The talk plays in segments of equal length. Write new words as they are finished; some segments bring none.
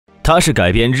它是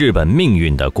改变日本命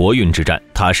运的国运之战，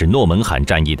它是诺门罕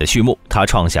战役的序幕，它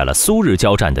创下了苏日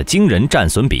交战的惊人战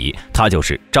损比，它就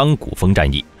是张鼓峰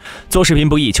战役。做视频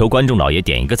不易，求观众老爷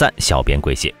点一个赞，小编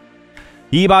跪谢。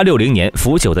1860年，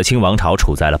腐朽的清王朝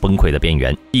处在了崩溃的边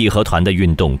缘，义和团的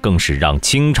运动更是让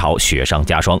清朝雪上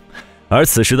加霜。而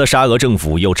此时的沙俄政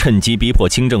府又趁机逼迫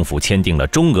清政府签订了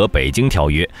中俄北京条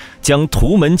约，将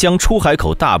图们江出海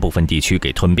口大部分地区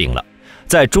给吞并了。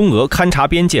在中俄勘察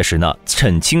边界时呢，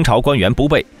趁清朝官员不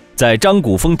备，在张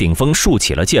鼓峰顶峰竖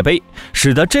起了界碑，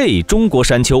使得这一中国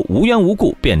山丘无缘无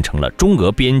故变成了中俄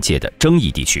边界的争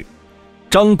议地区。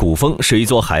张鼓峰是一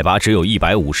座海拔只有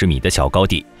150米的小高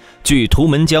地，距图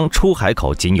们江出海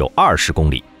口仅有20公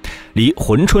里，离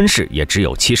珲春市也只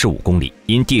有75公里，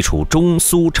因地处中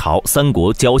苏朝三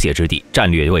国交界之地，战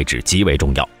略位置极为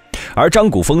重要。而张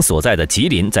鼓峰所在的吉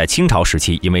林在清朝时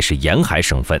期因为是沿海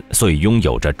省份，所以拥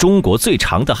有着中国最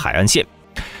长的海岸线。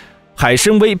海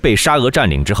参崴被沙俄占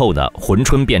领之后呢，珲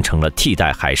春变成了替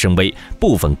代海参崴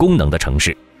部分功能的城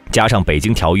市。加上北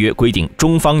京条约规定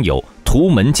中方有图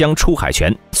们江出海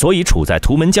权，所以处在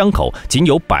图们江口仅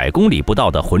有100公里不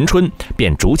到的珲春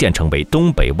便逐渐成为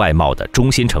东北外贸的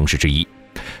中心城市之一。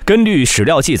根据史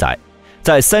料记载，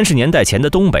在30年代前的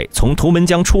东北，从图们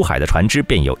江出海的船只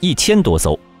便有1000多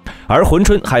艘，而珲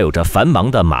春还有着繁忙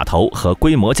的码头和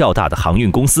规模较大的航运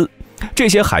公司。这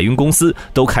些海运公司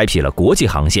都开辟了国际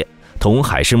航线，同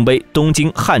海参崴、东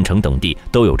京、汉城等地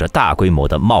都有着大规模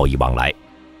的贸易往来。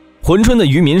珲春的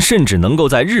渔民甚至能够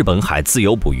在日本海自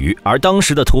由捕鱼，而当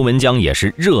时的图们江也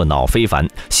是热闹非凡，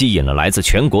吸引了来自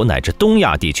全国乃至东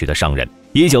亚地区的商人。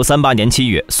1938年7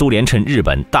月，苏联趁日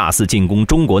本大肆进攻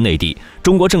中国内地，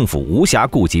中国政府无暇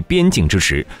顾及边境之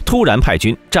时，突然派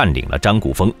军占领了张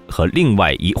鼓峰和另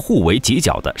外一互为犄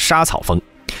角的沙草峰。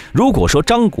如果说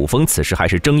张鼓峰此时还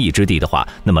是争议之地的话，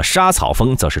那么沙草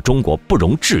峰则是中国不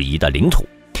容置疑的领土。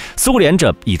苏联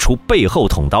这一出背后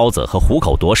捅刀子和虎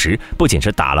口夺食，不仅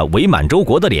是打了伪满洲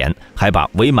国的脸，还把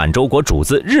伪满洲国主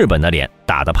子日本的脸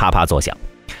打得啪啪作响。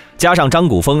加上张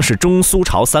鼓峰是中苏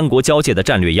朝三国交界的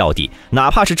战略要地，哪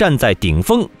怕是站在顶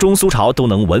峰，中苏朝都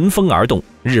能闻风而动，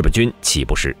日本军岂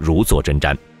不是如坐针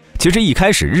毡？其实一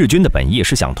开始日军的本意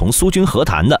是想同苏军和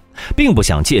谈的，并不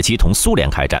想借机同苏联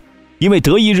开战。因为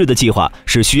德意日的计划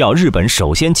是需要日本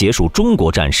首先结束中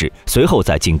国战事，随后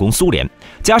再进攻苏联，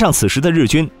加上此时的日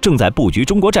军正在布局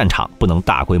中国战场，不能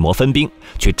大规模分兵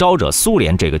去招惹苏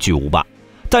联这个巨无霸。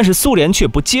但是苏联却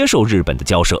不接受日本的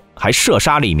交涉，还射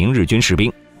杀了1名日军士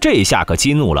兵，这一下可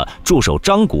激怒了驻守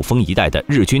张鼓峰一带的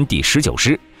日军第19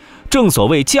师。正所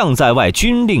谓将在外，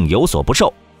军令有所不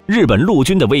受，日本陆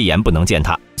军的威严不能践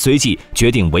踏，随即决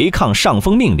定违抗上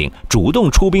峰命令，主动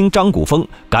出兵张鼓峰，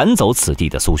赶走此地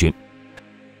的苏军。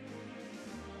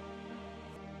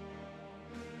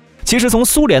其实从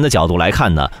苏联的角度来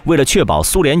看呢，为了确保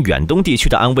苏联远东地区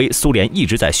的安危，苏联一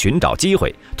直在寻找机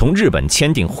会同日本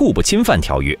签订互不侵犯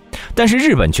条约，但是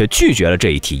日本却拒绝了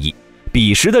这一提议。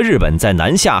彼时的日本在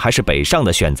南下还是北上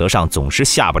的选择上总是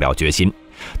下不了决心，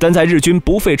但在日军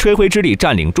不费吹灰之力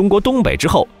占领中国东北之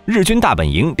后，日军大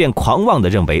本营便狂妄地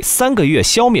认为3个月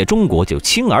消灭中国就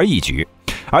轻而易举。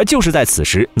而就是在此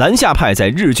时，南下派在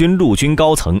日军陆军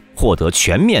高层获得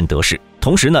全面得势。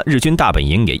同时呢，日军大本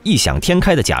营也异想天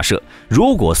开地假设，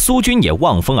如果苏军也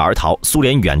望风而逃，苏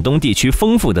联远东地区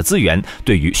丰富的资源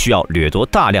对于需要掠夺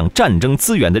大量战争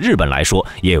资源的日本来说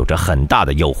也有着很大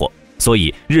的诱惑。所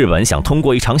以日本想通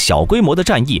过一场小规模的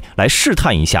战役来试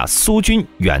探一下苏军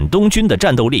远东军的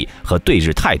战斗力和对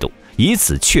日态度，以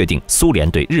此确定苏联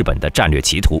对日本的战略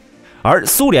企图。而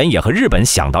苏联也和日本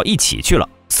想到一起去了。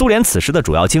苏联此时的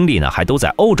主要精力呢，还都在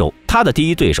欧洲，他的第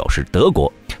一对手是德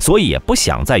国，所以也不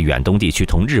想在远东地区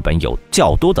同日本有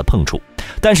较多的碰触。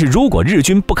但是如果日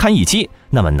军不堪一击，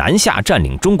那么南下占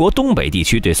领中国东北地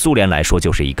区对苏联来说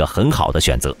就是一个很好的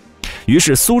选择。于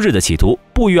是苏日的企图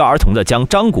不约而同地将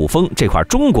张鼓峰这块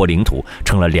中国领土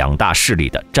成了2大势力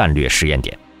的战略试验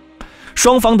点。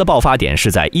双方的爆发点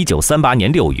是在1938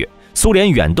年6月，苏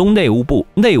联远东内务部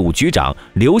内务局长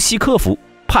刘希科夫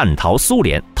叛逃苏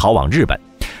联，逃往日本。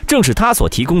正是他所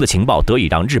提供的情报得以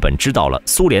让日本知道了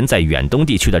苏联在远东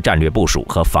地区的战略部署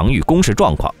和防御攻势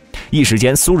状况。一时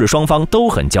间苏日双方都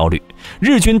很焦虑，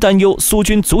日军担忧苏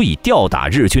军足以吊打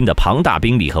日军的庞大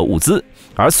兵力和物资，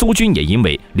而苏军也因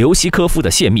为刘希科夫的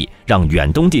泄密，让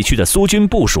远东地区的苏军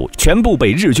部署全部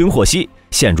被日军获悉，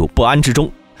陷入不安之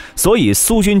中。所以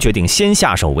苏军决定先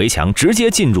下手为强，直接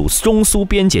进入中苏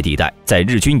边界地带，在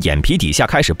日军眼皮底下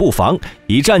开始布防，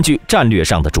以占据战略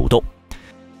上的主动。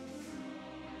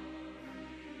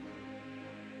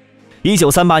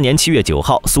1938年7月9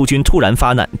号，苏军突然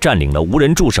发难，占领了无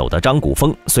人驻守的张鼓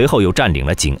峰，随后又占领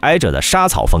了紧挨着的沙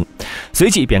草峰，随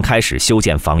即便开始修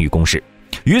建防御工事。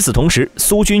与此同时，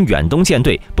苏军远东舰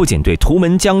队不仅对图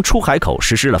们江出海口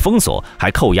实施了封锁，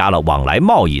还扣押了往来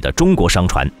贸易的中国商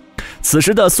船。此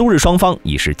时的苏日双方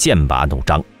已是剑拔弩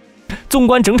张。纵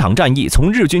观整场战役，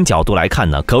从日军角度来看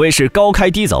呢，可谓是高开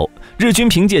低走。日军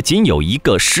凭借仅有一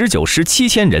个19师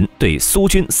7000人，对苏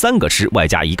军3个师外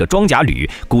加一个装甲旅，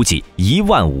估计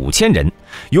15000人，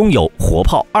拥有火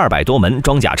炮200多门，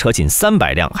装甲车近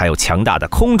300辆，还有强大的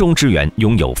空中支援，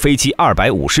拥有飞机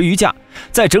250余架。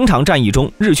在整场战役中，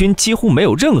日军几乎没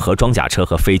有任何装甲车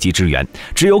和飞机支援，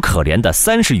只有可怜的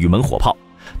30余门火炮。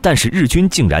但是日军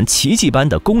竟然奇迹般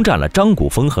地攻占了张鼓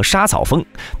峰和沙草峰，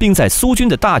并在苏军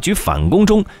的大举反攻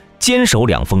中坚守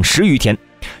两峰10余天。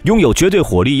拥有绝对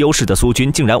火力优势的苏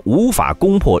军竟然无法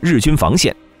攻破日军防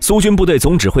线。苏军部队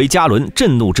总指挥加伦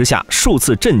震怒之下数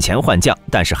次阵前换将，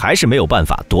但是还是没有办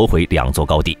法夺回2座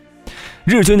高地。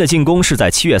日军的进攻是在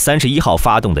7月31号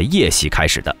发动的夜袭开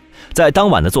始的。在当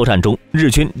晚的作战中，日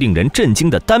军令人震惊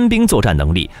的单兵作战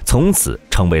能力从此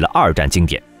成为了2战经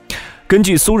典。根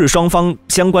据苏日双方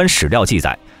相关史料记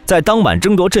载，在当晚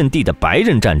争夺阵地的白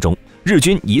刃战中，日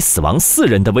军以死亡4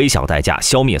人的微小代价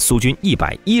消灭苏军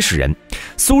110人，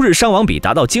苏日伤亡比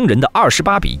达到惊人的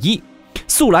28比1。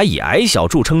素来以矮小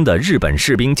著称的日本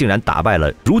士兵竟然打败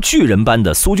了如巨人般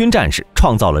的苏军战士，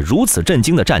创造了如此震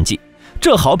惊的战绩。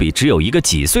这好比只有一个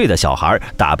几岁的小孩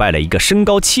打败了一个身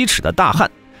高7尺的大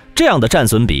汉，这样的战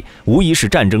损比无疑是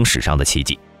战争史上的奇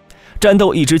迹。战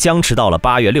斗一直僵持到了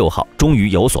8月6号，终于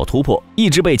有所突破。一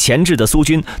直被钳制的苏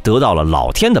军得到了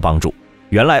老天的帮助。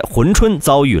原来珲春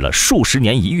遭遇了数十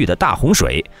年一遇的大洪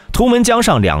水，图们江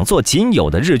上2座仅有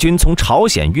的日军从朝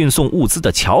鲜运送物资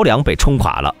的桥梁被冲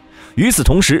垮了。与此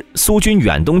同时，苏军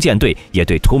远东舰队也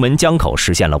对图们江口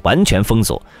实现了完全封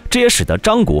锁，这也使得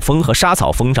张鼓峰和沙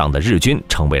草峰上的日军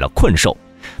成为了困兽。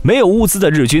没有物资的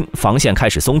日军防线开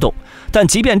始松动，但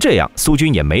即便这样，苏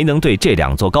军也没能对这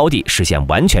2座高地实现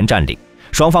完全占领，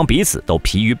双方彼此都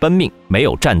疲于奔命，没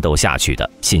有战斗下去的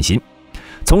信心。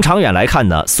从长远来看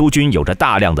呢，苏军有着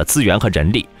大量的资源和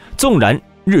人力，纵然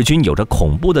日军有着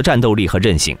恐怖的战斗力和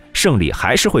韧性，胜利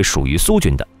还是会属于苏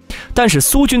军的。但是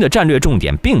苏军的战略重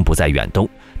点并不在远东，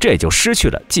这也就失去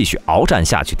了继续鏖战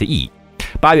下去的意义。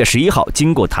8月11号，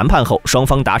经过谈判后，双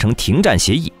方达成停战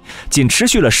协议，仅持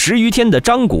续了10余天的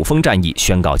张鼓峰战役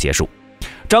宣告结束。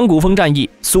张鼓峰战役，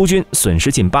苏军损失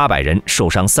近800人，受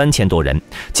伤3000多人，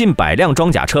近100辆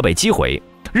装甲车被击毁，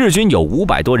日军有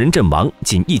500多人阵亡，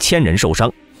近1000人受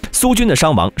伤。苏军的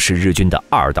伤亡是日军的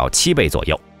2到7倍左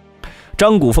右。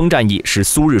张鼓峰战役是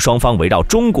苏日双方围绕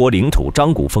中国领土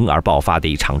张鼓峰而爆发的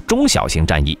一场中小型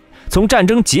战役。从战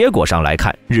争结果上来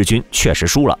看，日军确实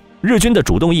输了。日军的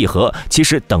主动议和其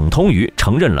实等同于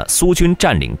承认了苏军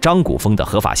占领张鼓峰的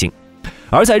合法性。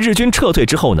而在日军撤退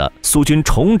之后呢，苏军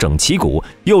重整旗鼓，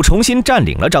又重新占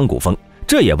领了张鼓峰，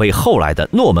这也为后来的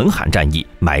诺门罕战役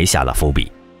埋下了伏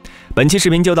笔。本期视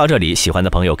频就到这里，喜欢的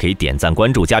朋友可以点赞、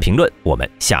关注、加评论，我们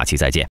下期再见。